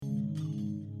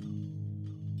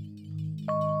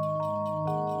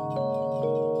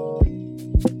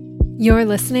You're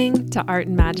listening to Art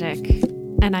and Magic,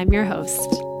 and I'm your host,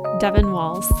 Devin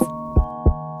Walls.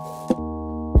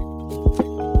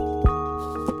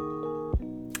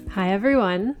 Hi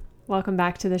everyone, welcome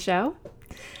back to the show.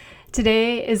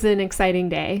 Today is an exciting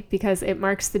day because it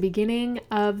marks the beginning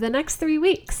of the next 3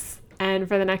 weeks. And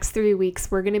for the next 3 weeks,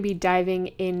 we're going to be diving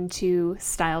into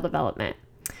style development.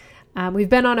 We've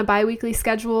been on a bi-weekly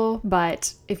schedule,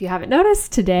 but if you haven't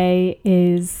noticed, today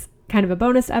is kind of a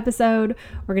bonus episode.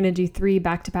 We're going to do 3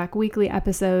 back-to-back weekly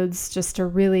episodes just to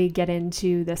really get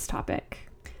into this topic.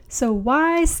 So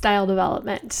why style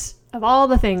development? Of all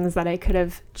the things that I could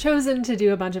have chosen to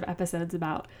do a bunch of episodes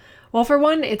about. Well, for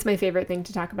one, it's my favorite thing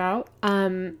to talk about.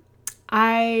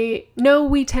 I know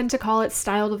we tend to call it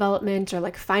style development or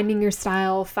like finding your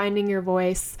style, finding your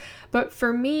voice. But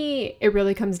for me, it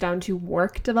really comes down to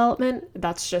work development.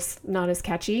 That's just not as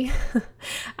catchy.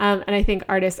 And I think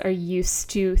artists are used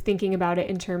to thinking about it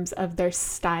in terms of their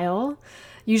style.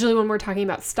 Usually when we're talking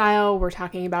about style, we're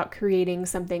talking about creating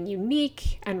something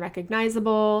unique and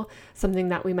recognizable, something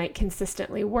that we might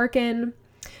consistently work in.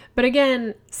 But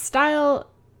again, style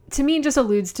to me just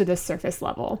alludes to this surface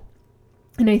level.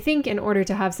 And I think in order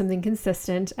to have something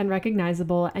consistent and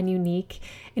recognizable and unique,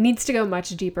 it needs to go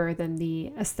much deeper than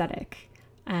the aesthetic.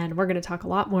 And we're going to talk a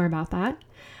lot more about that.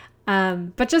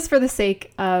 But just for the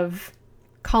sake of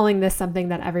calling this something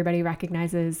that everybody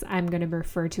recognizes, I'm going to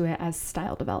refer to it as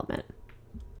style development.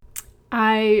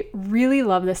 I really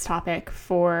love this topic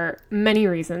for many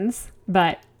reasons,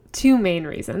 but 2 main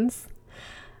reasons.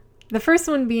 The first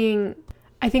one being,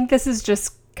 I think this is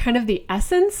just kind of the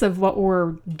essence of what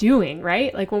we're doing,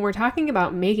 right? Like when we're talking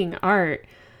about making art,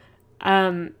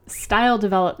 style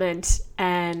development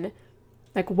and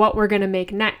like what we're going to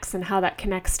make next and how that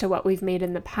connects to what we've made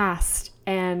in the past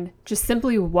and just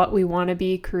simply what we want to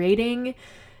be creating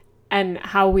and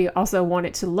how we also want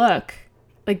it to look.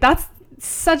 Like that's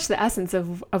such the essence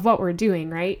of what we're doing,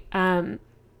 right?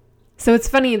 So it's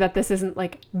funny that this isn't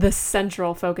like the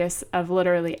central focus of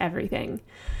literally everything.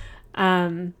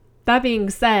 That being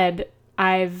said,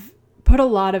 I've put a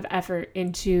lot of effort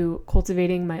into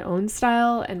cultivating my own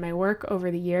style and my work over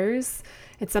the years.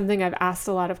 It's something I've asked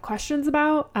a lot of questions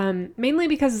about, mainly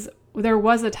because there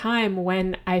was a time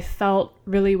when I felt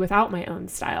really without my own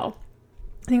style.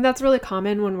 I think that's really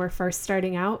common when we're first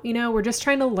starting out. You know, we're just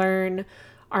trying to learn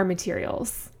our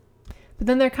materials. But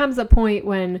then there comes a point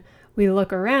when we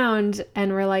look around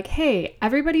and we're like, hey,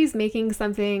 everybody's making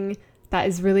something that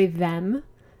is really them.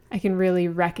 I can really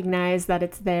recognize that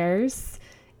it's theirs.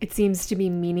 It seems to be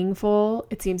meaningful.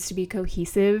 It seems to be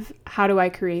cohesive. How do I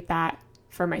create that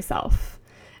for myself?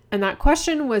 And that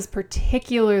question was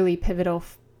particularly pivotal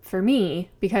for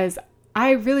me because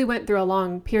I really went through a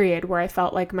long period where I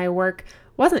felt like my work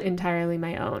wasn't entirely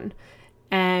my own.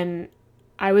 And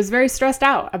I was very stressed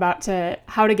out about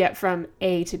how to get from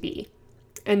A to B.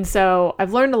 And so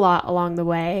I've learned a lot along the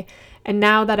way. And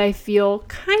now that I feel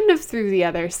kind of through the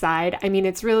other side, I mean,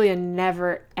 it's really a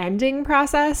never-ending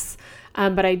process,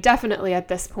 but I definitely at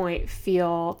this point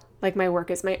feel like my work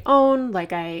is my own,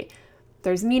 like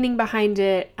there's meaning behind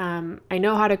it. I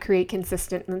know how to create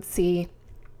consistency.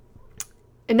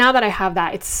 And now that I have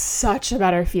that, it's such a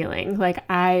better feeling. Like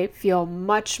I feel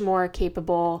much more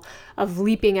capable of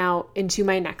leaping out into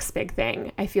my next big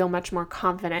thing. I feel much more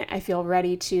confident. I feel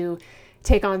ready to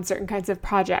take on certain kinds of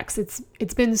projects.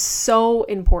 It's been so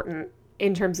important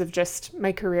in terms of just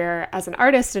my career as an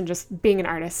artist and just being an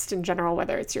artist in general,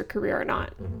 whether it's your career or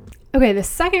not. Okay, the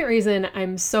second reason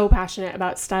I'm so passionate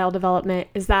about style development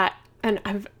is that, and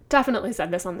I've definitely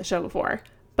said this on the show before,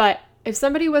 but if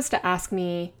somebody was to ask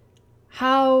me,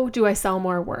 how do I sell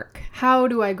more work? How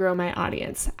do I grow my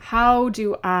audience? How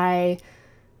do I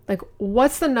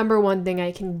what's the number one thing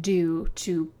I can do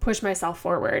to push myself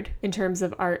forward in terms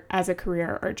of art as a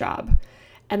career or job?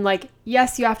 And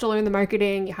yes, you have to learn the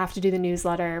marketing, you have to do the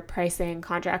newsletter, pricing,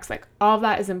 contracts, all of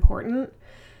that is important.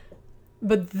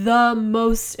 But the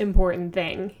most important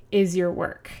thing is your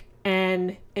work.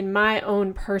 And in my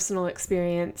own personal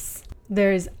experience,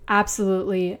 there's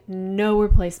absolutely no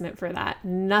replacement for that.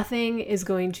 Nothing is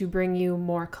going to bring you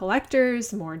more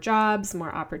collectors, more jobs,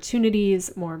 more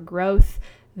opportunities, more growth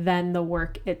than the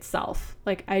work itself.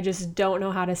 I just don't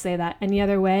know how to say that any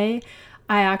other way.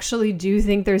 I actually do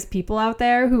think there's people out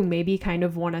there who maybe kind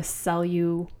of want to sell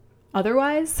you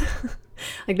otherwise.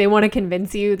 They want to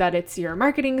convince you that it's your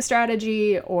marketing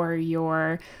strategy or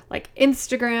your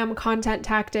Instagram content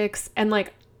tactics. And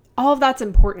all of that's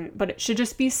important, but it should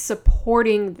just be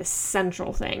supporting the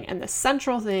central thing. And the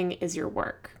central thing is your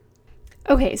work.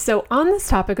 Okay, so on this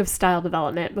topic of style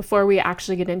development, before we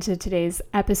actually get into today's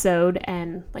episode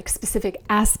and specific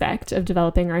aspect of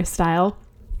developing our style,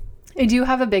 I do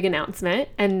have a big announcement,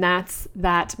 and that's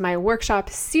that my workshop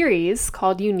series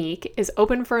called Unique is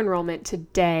open for enrollment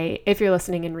today if you're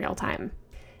listening in real time.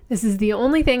 This is the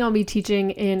only thing I'll be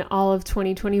teaching in all of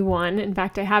 2021. In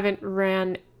fact, I haven't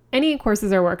ran any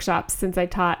courses or workshops since I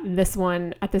taught this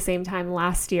one at the same time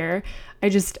last year. I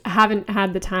just haven't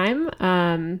had the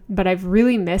time, but I've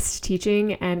really missed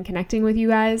teaching and connecting with you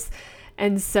guys.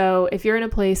 And so if you're in a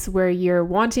place where you're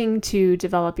wanting to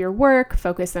develop your work,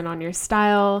 focus in on your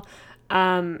style,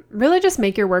 really just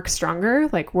make your work stronger,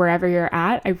 like wherever you're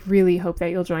at, I really hope that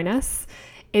you'll join us.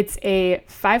 It's a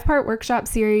 5-part workshop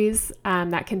series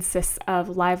that consists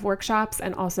of live workshops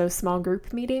and also small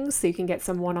group meetings, so you can get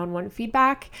some one-on-one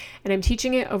feedback. And I'm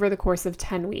teaching it over the course of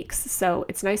 10 weeks. So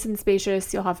it's nice and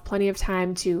spacious. You'll have plenty of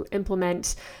time to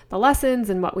implement the lessons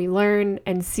and what we learn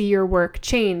and see your work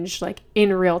change like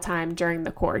in real time during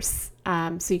the course.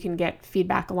 So you can get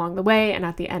feedback along the way and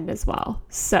at the end as well.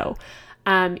 So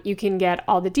you can get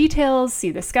all the details,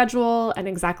 see the schedule, and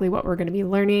exactly what we're going to be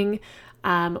learning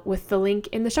with the link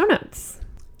in the show notes.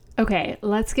 Okay,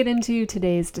 let's get into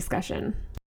today's discussion.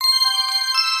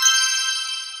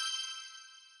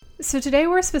 So today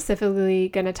we're specifically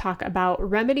going to talk about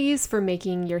remedies for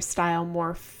making your style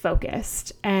more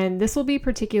focused. And this will be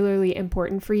particularly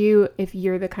important for you if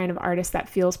you're the kind of artist that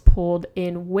feels pulled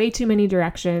in way too many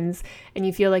directions and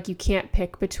you feel like you can't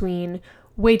pick between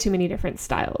way too many different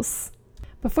styles.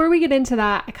 Before we get into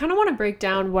that, I kind of want to break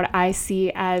down what I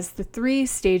see as the 3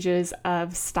 stages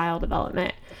of style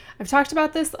development. I've talked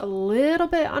about this a little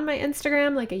bit on my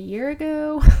Instagram like a year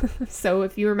ago. So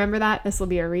if you remember that, this will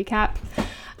be a recap.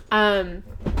 And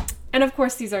of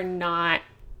course, these are not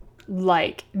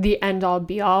like the end all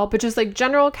be all, but just like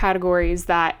general categories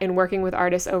that in working with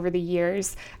artists over the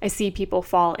years, I see people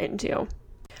fall into.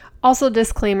 Also,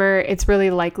 disclaimer, it's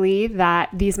really likely that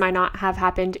these might not have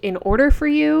happened in order for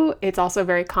you. It's also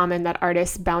very common that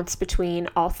artists bounce between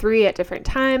all 3 at different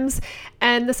times.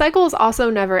 And the cycle is also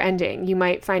never ending. You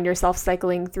might find yourself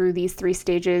cycling through these 3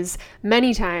 stages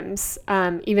many times,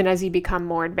 even as you become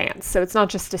more advanced. So it's not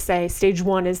just to say stage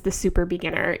 1 is the super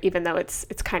beginner, even though it's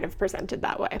kind of presented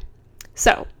that way.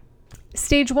 So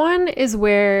stage 1 is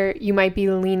where you might be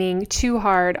leaning too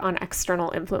hard on external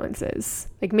influences.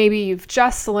 Like maybe you've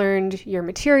just learned your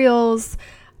materials,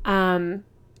 and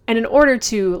in order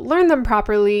to learn them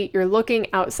properly, you're looking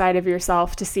outside of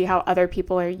yourself to see how other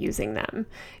people are using them.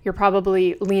 You're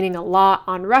probably leaning a lot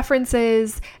on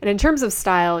references, and in terms of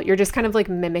style, you're just kind of like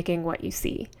mimicking what you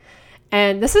see.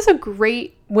 And this is a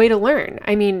great way to learn.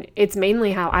 I mean, it's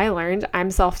mainly how I learned.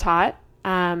 I'm self-taught.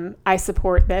 I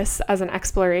support this as an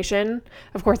exploration.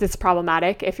 Of course, it's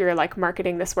problematic if you're like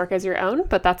marketing this work as your own,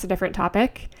 but that's a different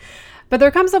topic. But there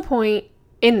comes a point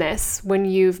in this when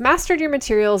you've mastered your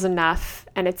materials enough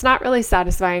and it's not really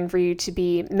satisfying for you to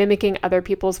be mimicking other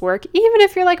people's work, even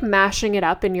if you're like mashing it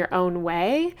up in your own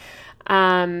way.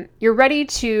 You're ready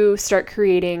to start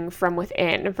creating from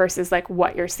within versus like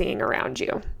what you're seeing around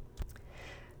you.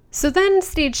 So then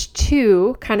stage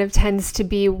 2 kind of tends to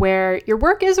be where your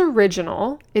work is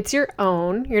original, it's your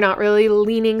own, you're not really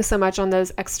leaning so much on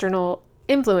those external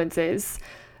influences,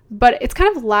 but it's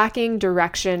kind of lacking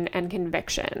direction and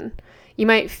conviction. You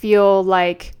might feel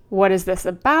like, what is this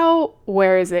about?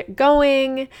 Where is it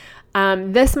going?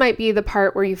 This might be the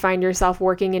part where you find yourself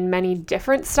working in many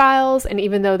different styles, and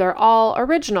even though they're all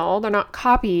original, they're not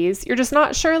copies, you're just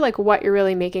not sure like what you're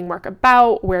really making work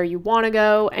about, where you want to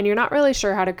go, and you're not really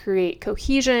sure how to create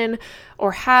cohesion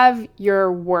or have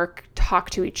your work talk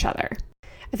to each other.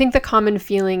 I think the common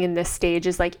feeling in this stage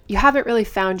is like you haven't really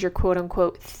found your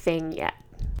quote-unquote thing yet.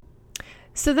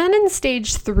 So then in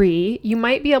stage 3, you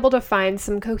might be able to find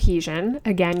some cohesion.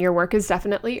 Again, your work is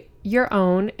definitely your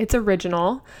own, it's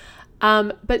original.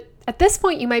 But at this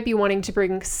point, you might be wanting to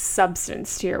bring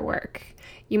substance to your work.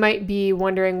 You might be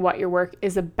wondering what your work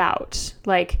is about.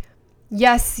 Like,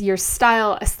 yes, your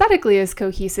style aesthetically is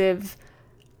cohesive,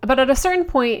 but at a certain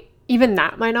point, even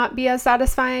that might not be as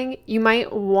satisfying. You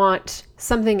might want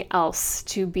something else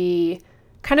to be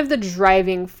kind of the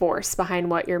driving force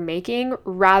behind what you're making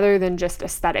rather than just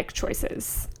aesthetic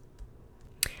choices.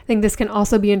 I think this can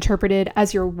also be interpreted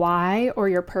as your why or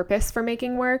your purpose for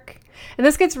making work. And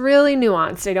this gets really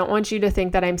nuanced. I don't want you to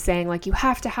think that I'm saying like you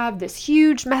have to have this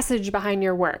huge message behind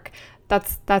your work.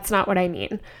 That's not what I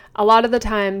mean. A lot of the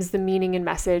times the meaning and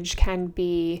message can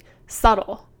be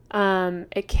subtle.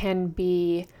 It can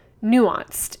be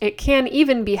nuanced. It can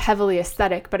even be heavily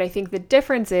aesthetic, but I think the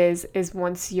difference is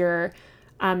once you're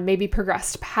maybe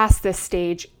progressed past this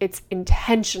stage, it's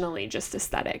intentionally just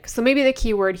aesthetic. So maybe the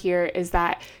key word here is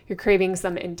that you're craving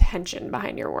some intention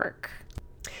behind your work.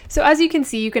 So as you can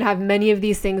see, you can have many of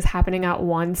these things happening at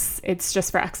once. It's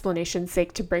just for explanation's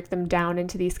sake to break them down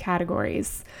into these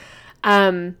categories.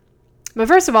 But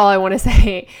first of all, I want to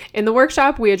say in the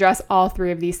workshop, we address all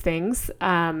three of these things.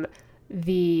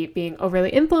 The being overly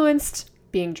influenced,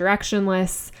 being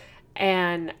directionless,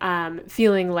 and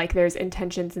feeling like there's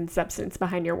intentions and substance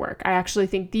behind your work. I actually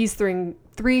think these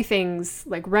three things,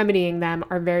 like remedying them,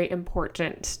 are very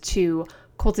important to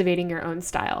cultivating your own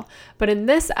style. But in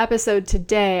this episode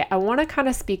today, I want to kind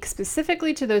of speak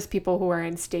specifically to those people who are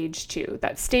in stage 2,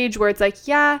 that stage where it's like,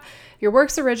 yeah, your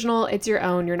work's original, it's your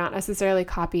own, you're not necessarily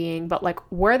copying, but like,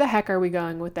 where the heck are we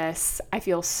going with this? I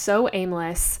feel so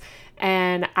aimless,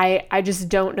 and I just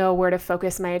don't know where to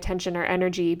focus my attention or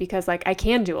energy because like I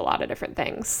can do a lot of different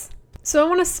things. So I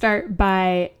want to start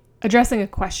by addressing a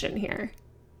question here.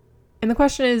 And the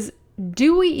question is,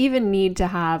 do we even need to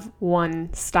have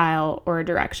one style or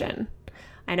direction?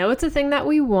 I know it's a thing that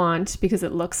we want because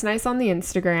it looks nice on the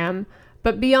Instagram,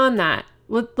 but beyond that,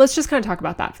 let's just kind of talk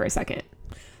about that for a second.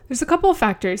 There's a couple of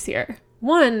factors here.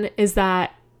 One is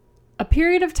that a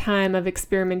period of time of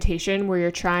experimentation where you're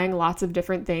trying lots of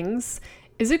different things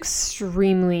is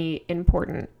extremely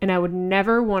important, and I would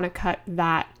never want to cut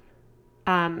that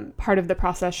part of the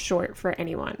process short for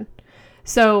anyone.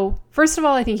 So first of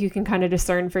all, I think you can kind of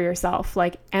discern for yourself,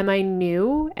 like, am I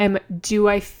new? Do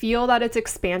I feel that it's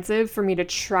expansive for me to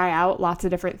try out lots of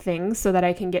different things so that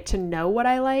I can get to know what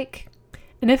I like?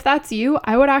 And if that's you,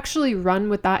 I would actually run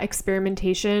with that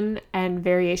experimentation and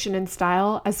variation in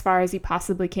style as far as you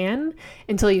possibly can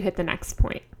until you hit the next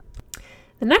point.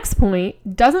 The next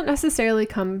point doesn't necessarily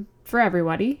come for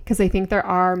everybody, because I think there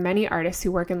are many artists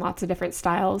who work in lots of different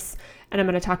styles, and I'm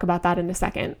going to talk about that in a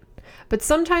second. But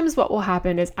sometimes what will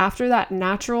happen is after that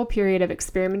natural period of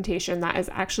experimentation that is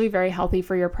actually very healthy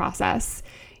for your process,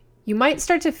 you might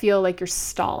start to feel like you're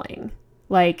stalling.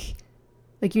 Like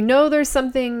there's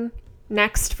something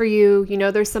next for you,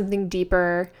 there's something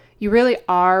deeper. You really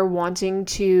are wanting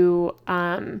to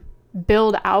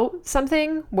build out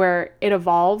something where it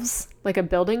evolves like a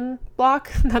building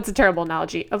block. That's a terrible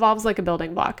analogy. Evolves like a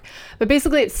building block. But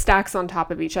basically it stacks on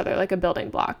top of each other like a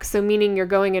building block. So meaning you're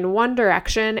going in one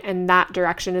direction and that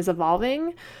direction is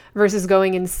evolving versus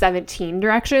going in 17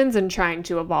 directions and trying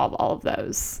to evolve all of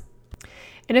those.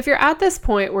 And if you're at this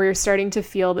point where you're starting to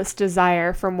feel this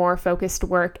desire for more focused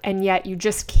work and yet you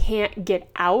just can't get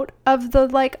out of the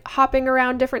like hopping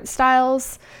around different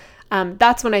styles,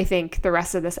 that's when I think the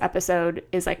rest of this episode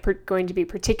is like going to be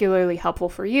particularly helpful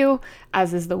for you,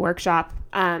 as is the workshop.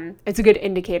 It's a good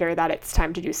indicator that it's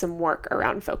time to do some work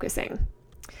around focusing.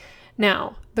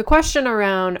 Now, the question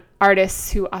around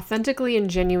artists who authentically and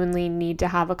genuinely need to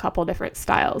have a couple different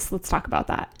styles, let's talk about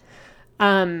that.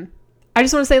 I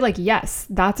just want to say, like, yes,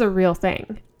 that's a real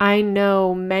thing. I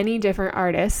know many different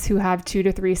artists who have 2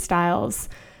 to 3 styles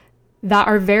that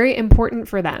are very important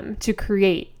for them to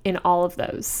create in all of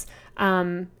those.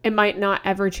 It might not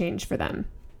ever change for them.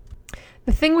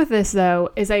 The thing with this,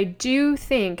 though, is I do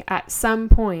think at some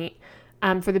point,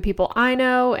 for the people I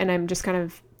know, and I'm just kind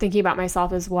of thinking about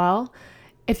myself as well,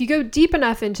 if you go deep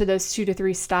enough into those 2 to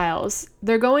 3 styles,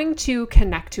 they're going to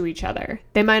connect to each other.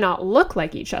 They might not look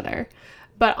like each other,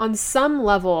 but on some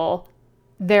level,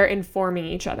 they're informing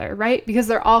each other, right? Because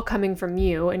they're all coming from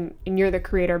you, and you're the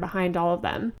creator behind all of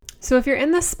them. So if you're in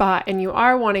this spot and you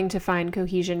are wanting to find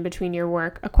cohesion between your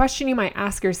work, a question you might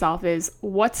ask yourself is,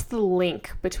 what's the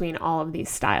link between all of these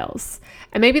styles?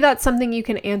 And maybe that's something you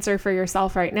can answer for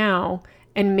yourself right now,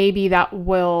 and maybe that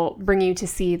will bring you to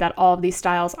see that all of these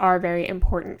styles are very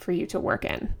important for you to work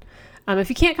in. If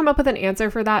you can't come up with an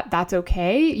answer for that, that's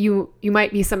okay. You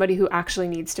might be somebody who actually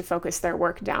needs to focus their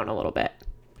work down a little bit.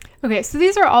 Okay, so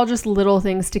these are all just little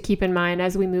things to keep in mind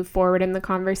as we move forward in the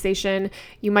conversation.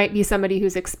 You might be somebody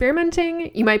who's experimenting.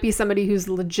 You might be somebody who's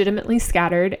legitimately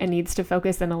scattered and needs to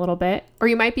focus in a little bit. Or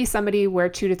you might be somebody where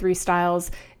 2 to 3 styles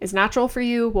is natural for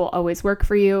you, will always work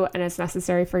for you, and is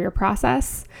necessary for your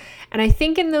process. And I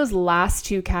think in those last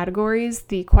 2 categories,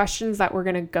 the questions that we're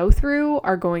going to go through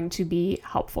are going to be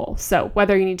helpful. So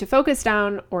whether you need to focus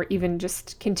down or even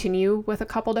just continue with a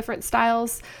couple different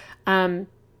styles,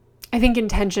 I think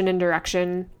intention and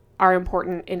direction are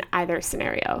important in either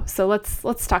scenario. So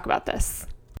let's talk about this.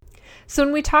 So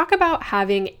when we talk about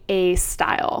having a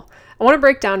style, I want to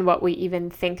break down what we even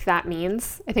think that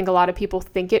means. I think a lot of people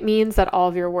think it means that all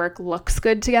of your work looks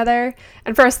good together.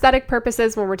 And for aesthetic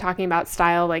purposes, when we're talking about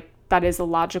style, like that is a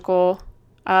logical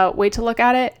way to look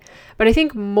at it. But I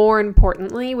think more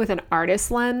importantly, with an artist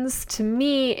lens, to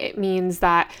me, it means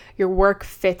that your work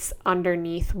fits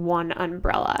underneath one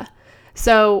umbrella.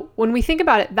 So when we think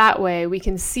about it that way, we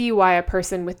can see why a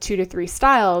person with 2 to 3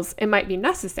 styles, it might be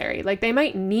necessary. Like they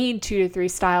might need 2 to 3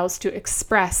 styles to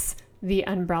express the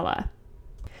umbrella.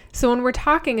 So when we're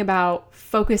talking about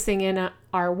focusing in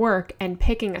our work and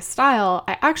picking a style,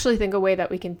 I actually think a way that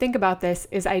we can think about this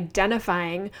is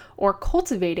identifying or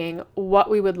cultivating what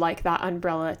we would like that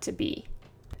umbrella to be.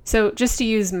 So just to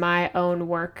use my own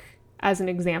work as an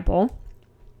example,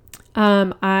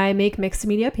 I make mixed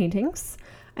media paintings,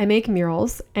 I make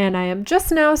murals, and I am just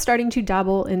now starting to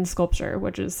dabble in sculpture,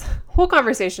 which is a whole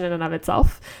conversation in and of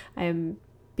itself. I am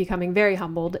becoming very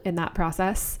humbled in that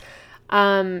process.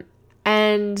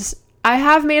 And I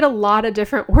have made a lot of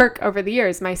different work over the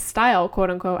years. My style, quote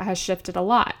unquote, has shifted a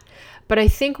lot. But I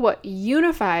think what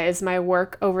unifies my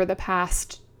work over the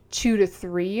past 2 to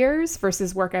 3 years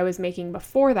versus work I was making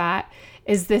before that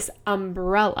is this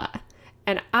umbrella.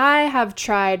 And I have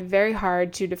tried very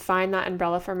hard to define that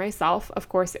umbrella for myself. Of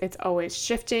course, it's always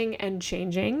shifting and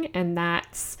changing, and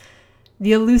that's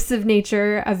the elusive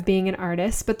nature of being an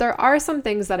artist. But there are some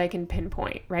things that I can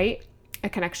pinpoint, right? A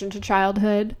connection to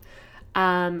childhood,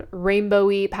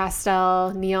 rainbowy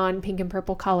pastel, neon pink and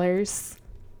purple colors.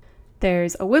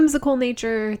 There's a whimsical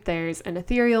nature, there's an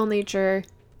ethereal nature,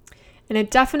 and it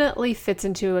definitely fits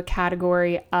into a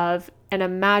category of an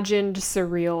imagined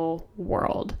surreal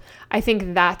world. I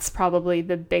think that's probably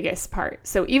the biggest part.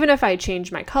 So even if I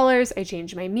change my colors, I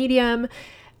change my medium,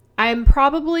 I'm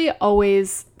probably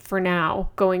always, for now,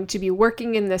 going to be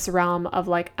working in this realm of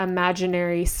like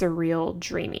imaginary, surreal,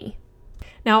 dreamy.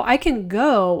 Now, I can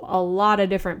go a lot of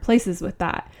different places with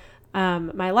that.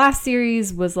 My last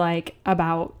series was like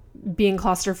about being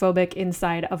claustrophobic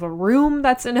inside of a room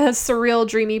that's in a surreal,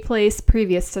 dreamy place.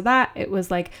 Previous to that, it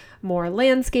was like more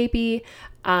landscapey.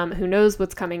 Who knows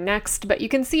what's coming next? But you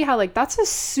can see how like that's a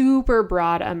super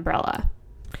broad umbrella.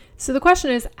 So the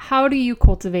question is, how do you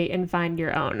cultivate and find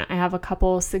your own? I have a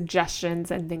couple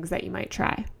suggestions and things that you might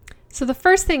try. So the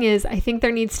first thing is, I think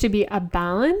there needs to be a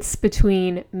balance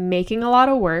between making a lot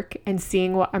of work and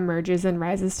seeing what emerges and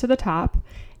rises to the top,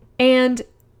 and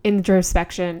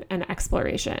introspection and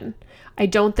exploration. I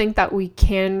don't think that we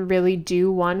can really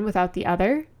do one without the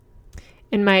other.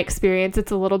 In my experience,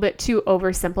 it's a little bit too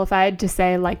oversimplified to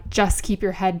say like, just keep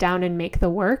your head down and make the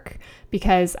work,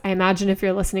 because I imagine if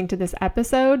you're listening to this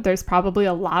episode, there's probably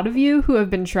a lot of you who have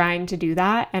been trying to do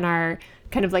that and are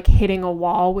kind of like hitting a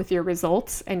wall with your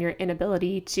results and your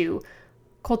inability to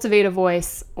cultivate a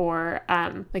voice or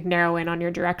like narrow in on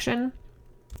your direction.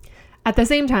 At the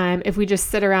same time, if we just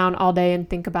sit around all day and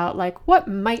think about like, what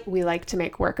might we like to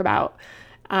make work about?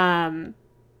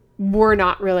 We're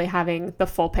not really having the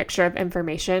full picture of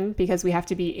information, because we have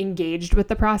to be engaged with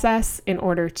the process in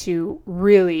order to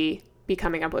really be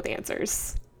coming up with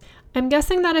answers. I'm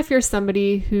guessing that if you're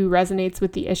somebody who resonates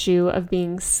with the issue of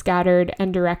being scattered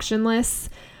and directionless,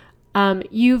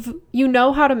 you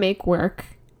know how to make work,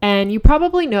 and you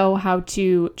probably know how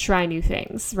to try new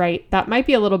things, right? That might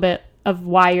be a little bit of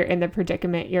why you're in the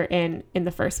predicament you're in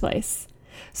the first place.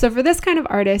 So for this kind of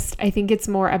artist, I think it's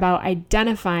more about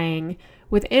identifying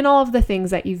within all of the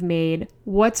things that you've made,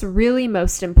 what's really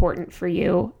most important for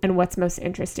you and what's most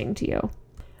interesting to you.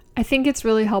 I think it's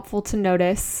really helpful to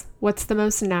notice what's the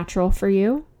most natural for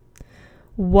you,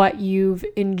 what you've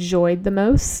enjoyed the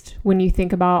most when you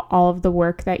think about all of the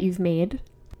work that you've made,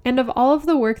 and of all of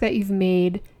the work that you've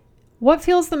made, what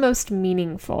feels the most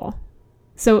meaningful.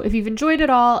 So if you've enjoyed it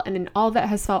all and in all that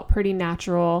has felt pretty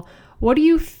natural, what do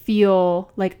you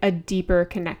feel like a deeper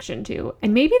connection to?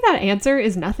 And maybe that answer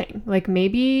is nothing. Like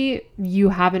maybe you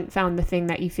haven't found the thing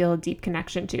that you feel a deep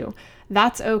connection to.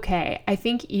 That's okay. I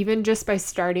think even just by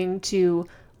starting to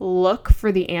look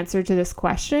for the answer to this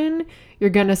question, you're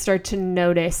going to start to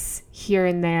notice here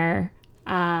and there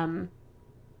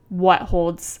what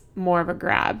holds more of a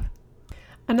grab.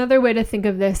 Another way to think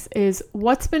of this is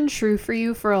what's been true for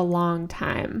you for a long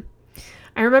time.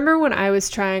 I remember when I was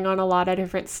trying on a lot of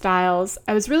different styles,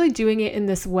 I was really doing it in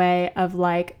this way of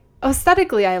like,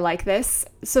 aesthetically, I like this.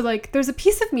 So like, there's a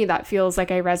piece of me that feels like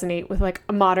I resonate with like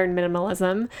a modern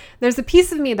minimalism. There's a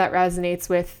piece of me that resonates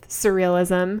with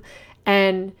surrealism,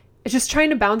 and it's just trying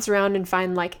to bounce around and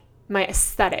find like my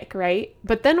aesthetic, right?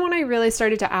 But then when I really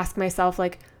started to ask myself,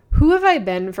 like, who have I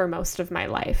been for most of my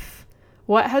life?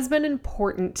 What has been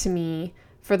important to me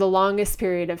for the longest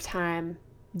period of time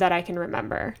that I can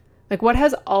remember? Like, what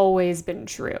has always been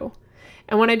true?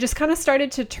 And when I just kind of started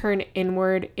to turn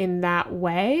inward in that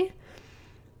way,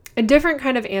 a different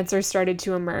kind of answer started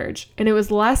to emerge. And it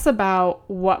was less about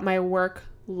what my work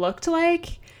looked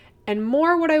like and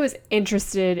more what I was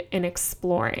interested in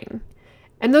exploring.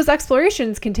 And those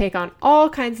explorations can take on all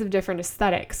kinds of different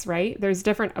aesthetics, right? There's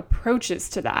different approaches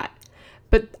to that.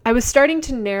 But I was starting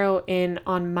to narrow in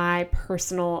on my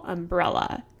personal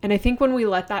umbrella. And I think when we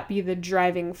let that be the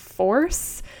driving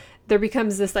force, there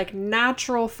becomes this like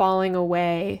natural falling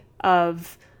away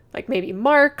of like maybe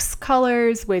marks,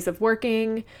 colors, ways of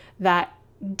working that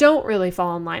don't really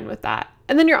fall in line with that.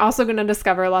 And then you're also going to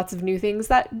discover lots of new things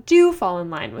that do fall in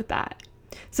line with that.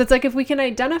 So it's like if we can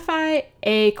identify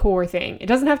a core thing, it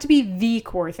doesn't have to be the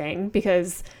core thing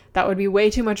because that would be way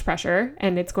too much pressure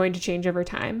and it's going to change over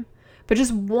time. But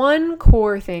just one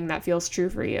core thing that feels true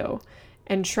for you,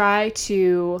 and try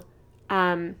to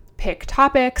pick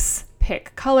topics,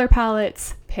 pick color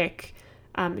palettes, pick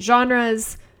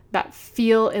genres that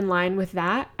feel in line with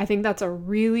that. I think that's a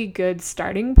really good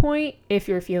starting point if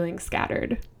you're feeling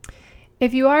scattered.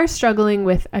 If you are struggling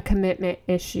with a commitment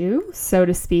issue, so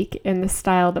to speak, in the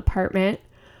style department,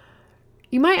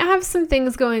 you might have some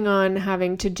things going on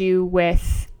having to do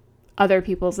with other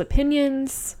people's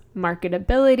opinions,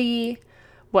 marketability,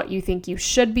 what you think you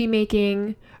should be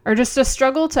making, or just a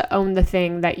struggle to own the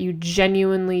thing that you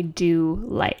genuinely do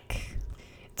like.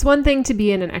 It's one thing to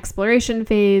be in an exploration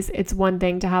phase, it's one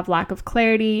thing to have lack of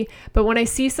clarity, but when I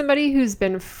see somebody who's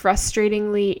been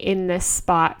frustratingly in this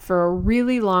spot for a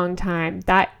really long time,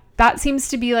 that seems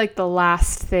to be like the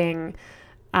last thing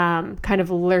kind of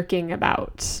lurking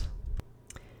about.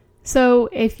 So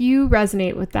if you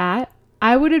resonate with that,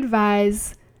 I would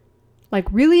advise like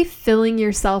really filling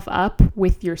yourself up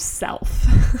with yourself,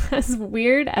 as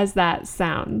weird as that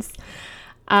sounds.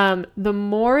 The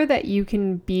more that you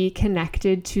can be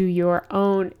connected to your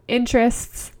own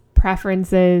interests,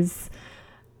 preferences,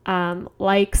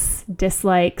 likes,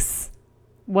 dislikes,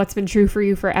 what's been true for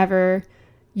you forever,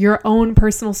 your own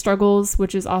personal struggles,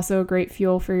 which is also a great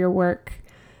fuel for your work,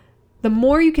 the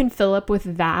more you can fill up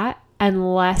with that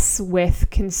and less with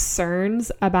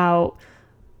concerns about,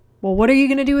 well, what are you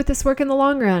going to do with this work in the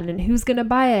long run? And who's going to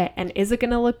buy it? And is it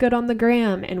going to look good on the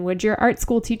gram? And would your art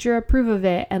school teacher approve of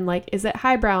it? And like, is it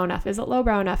highbrow enough? Is it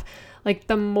lowbrow enough? Like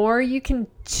the more you can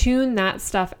tune that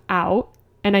stuff out,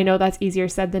 and I know that's easier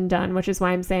said than done, which is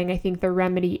why I'm saying I think the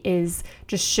remedy is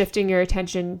just shifting your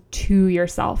attention to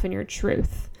yourself and your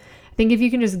truth. I think if you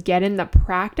can just get in the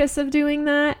practice of doing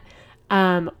that,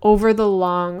 over the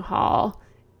long haul,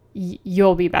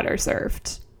 you'll be better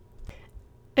served.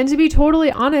 And to be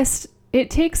totally honest, it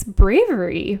takes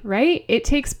bravery, right? It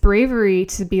takes bravery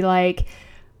to be like,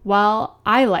 well,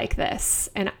 I like this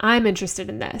and I'm interested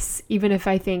in this, even if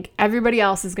I think everybody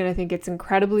else is going to think it's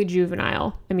incredibly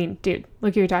juvenile. I mean, dude,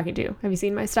 look who you're talking to. Have you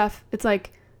seen my stuff? It's like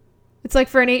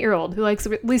for an 8-year-old who likes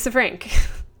Lisa Frank.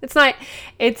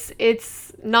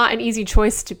 It's not an easy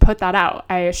choice to put that out.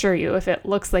 I assure you, if it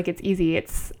looks like it's easy,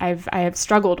 I have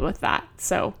struggled with that.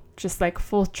 So just like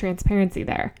full transparency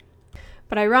there.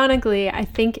 But ironically, I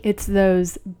think it's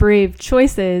those brave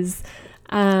choices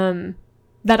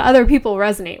that other people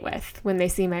resonate with when they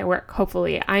see my work,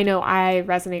 hopefully. I know I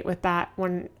resonate with that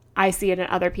when I see it in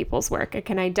other people's work. I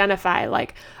can identify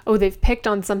like, oh, they've picked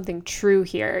on something true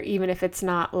here, even if it's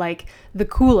not like the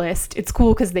coolest. It's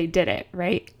cool because they did it,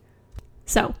 right?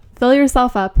 So fill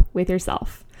yourself up with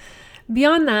yourself.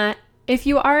 Beyond that, if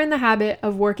you are in the habit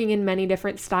of working in many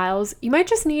different styles, you might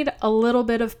just need a little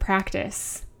bit of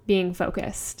practice being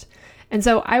focused. And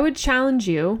so I would challenge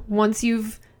you, once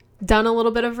you've done a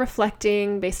little bit of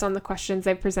reflecting based on the questions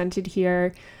I've presented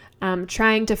here,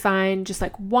 trying to find just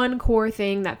like one core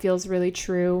thing that feels really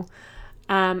true.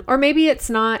 Or maybe it's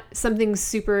not something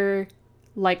super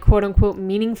like quote unquote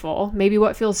meaningful. Maybe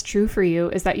what feels true for you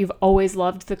is that you've always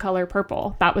loved the color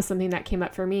purple. That was something that came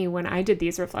up for me when I did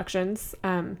these reflections,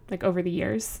 like over the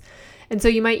years. And so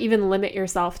you might even limit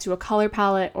yourself to a color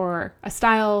palette or a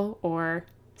style or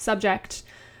subject.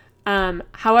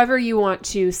 However you want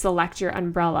to select your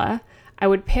umbrella, I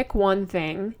would pick one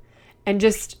thing and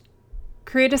just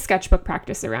create a sketchbook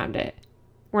practice around it.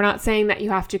 We're not saying that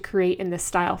you have to create in this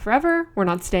style forever. We're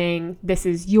not saying this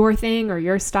is your thing or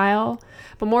your style,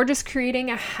 but more just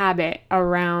creating a habit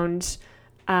around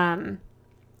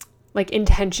like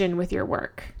intention with your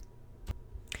work.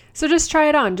 So just try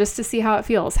it on just to see how it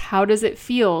feels. How does it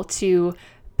feel to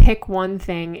pick one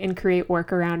thing and create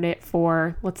work around it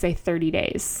for, let's say, 30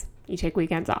 days? You take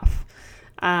weekends off,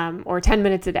 or 10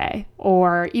 minutes a day,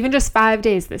 or even just 5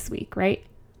 days this week, right?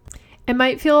 It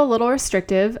might feel a little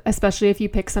restrictive, especially if you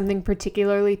pick something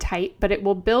particularly tight, but it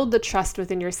will build the trust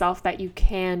within yourself that you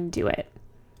can do it.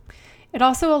 It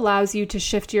also allows you to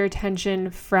shift your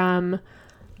attention from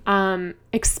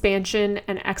expansion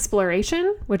and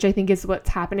exploration, which I think is what's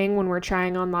happening when we're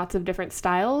trying on lots of different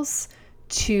styles,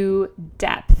 to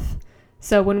depth.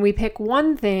 So when we pick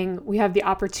one thing, we have the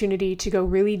opportunity to go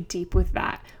really deep with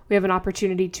that. We have an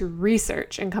opportunity to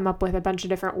research and come up with a bunch of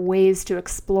different ways to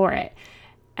explore it.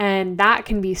 And that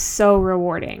can be so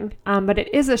rewarding. But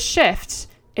it is a shift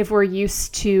if we're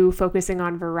used to focusing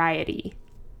on variety.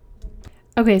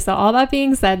 Okay, so all that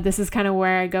being said, this is kind of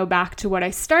where I go back to what I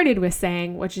started with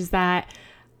saying, which is that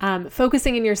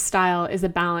focusing in your style is a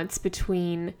balance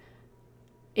between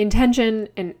intention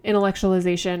and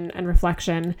intellectualization and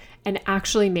reflection and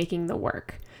actually making the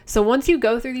work. So once you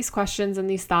go through these questions and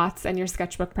these thoughts and your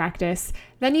sketchbook practice,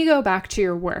 then you go back to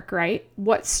your work, right?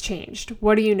 What's changed?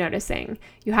 What are you noticing?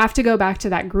 You have to go back to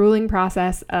that grueling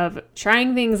process of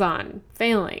trying things on,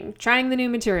 failing, trying the new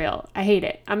material. I hate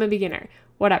it. I'm a beginner,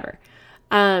 whatever.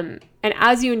 And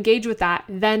as you engage with that,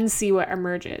 then see what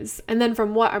emerges. And then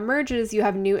from what emerges, you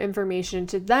have new information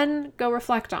to then go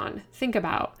reflect on, think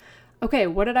about, okay,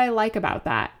 what did I like about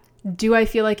that? Do I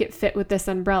feel like it fit with this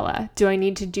umbrella? Do I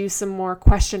need to do some more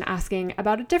question asking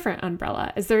about a different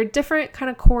umbrella? Is there a different kind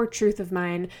of core truth of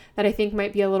mine that I think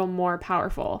might be a little more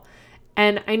powerful?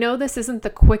 And I know this isn't the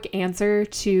quick answer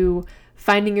to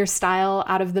finding your style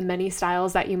out of the many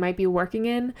styles that you might be working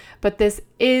in, but this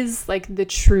is like the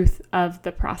truth of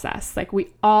the process. Like we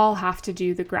all have to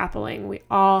do the grappling. We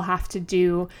all have to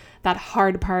do that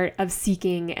hard part of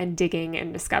seeking and digging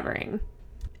and discovering.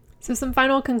 So some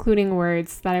final concluding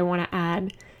words that I want to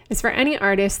add is for any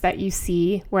artist that you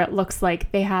see where it looks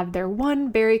like they have their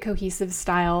one very cohesive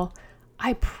style,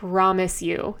 I promise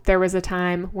you there was a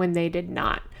time when they did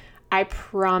not. I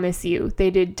promise you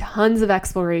they did tons of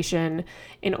exploration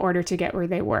in order to get where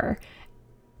they were.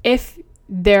 If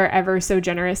they're ever so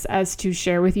generous as to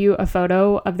share with you a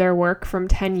photo of their work from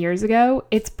 10 years ago,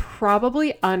 it's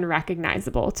probably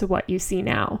unrecognizable to what you see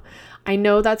now. I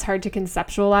know that's hard to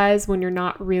conceptualize when you're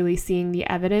not really seeing the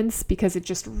evidence because it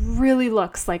just really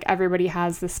looks like everybody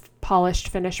has this polished,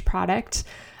 finished product.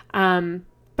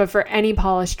 But for any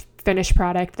polished, finished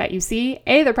product that you see,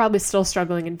 A, they're probably still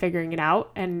struggling and figuring it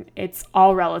out, and it's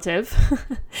all relative.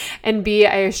 And B,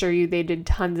 I assure you they did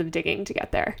tons of digging to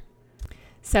get there.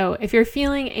 So if you're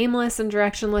feeling aimless and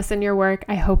directionless in your work,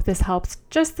 I hope this helps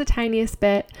just the tiniest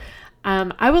bit.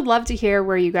 I would love to hear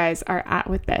where you guys are at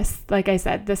with this. Like I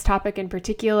said, this topic in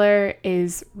particular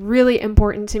is really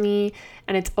important to me,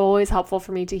 and it's always helpful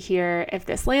for me to hear if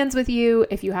this lands with you.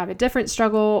 If you have a different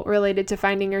struggle related to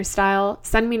finding your style,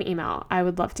 send me an email. I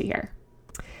would love to hear.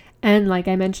 And like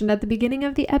I mentioned at the beginning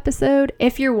of the episode,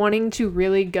 if you're wanting to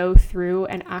really go through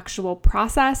an actual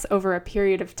process over a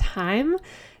period of time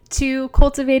to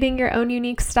cultivating your own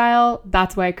unique style,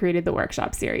 that's why I created the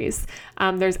workshop series.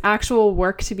 There's actual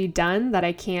work to be done that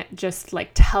I can't just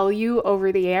like tell you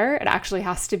over the air. It actually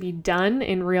has to be done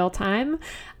in real time.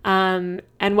 And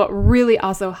what really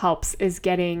also helps is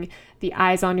getting the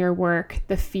eyes on your work,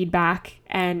 the feedback,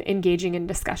 and engaging in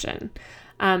discussion.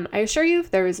 I assure you,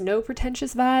 there is no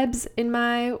pretentious vibes in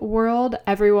my world.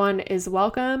 Everyone is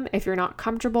welcome. If you're not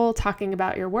comfortable talking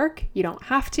about your work, you don't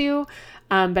have to,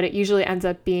 but it usually ends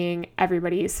up being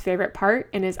everybody's favorite part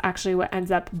and is actually what ends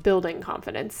up building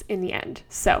confidence in the end.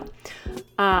 So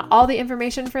all the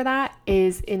information for that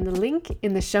is in the link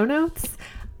in the show notes.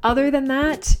 Other than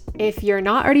that, if you're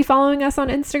not already following us on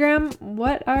Instagram,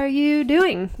 what are you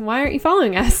doing? Why aren't you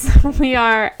following us? We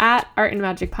are at Art and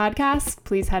Magic Podcast.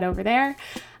 Please head over there.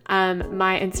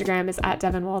 My Instagram is at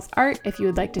Devin Walls Art if you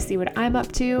would like to see what I'm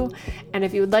up to. And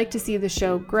if you would like to see the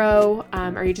show grow,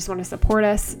 or you just want to support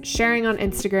us, sharing on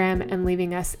Instagram and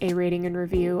leaving us a rating and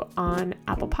review on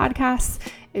Apple Podcasts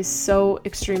is so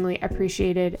extremely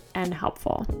appreciated and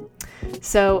helpful.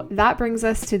 So that brings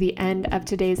us to the end of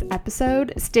today's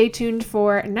episode. Stay tuned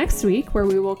for next week where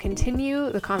we will continue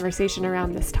the conversation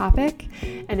around this topic.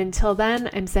 And until then,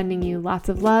 I'm sending you lots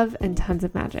of love and tons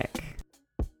of magic.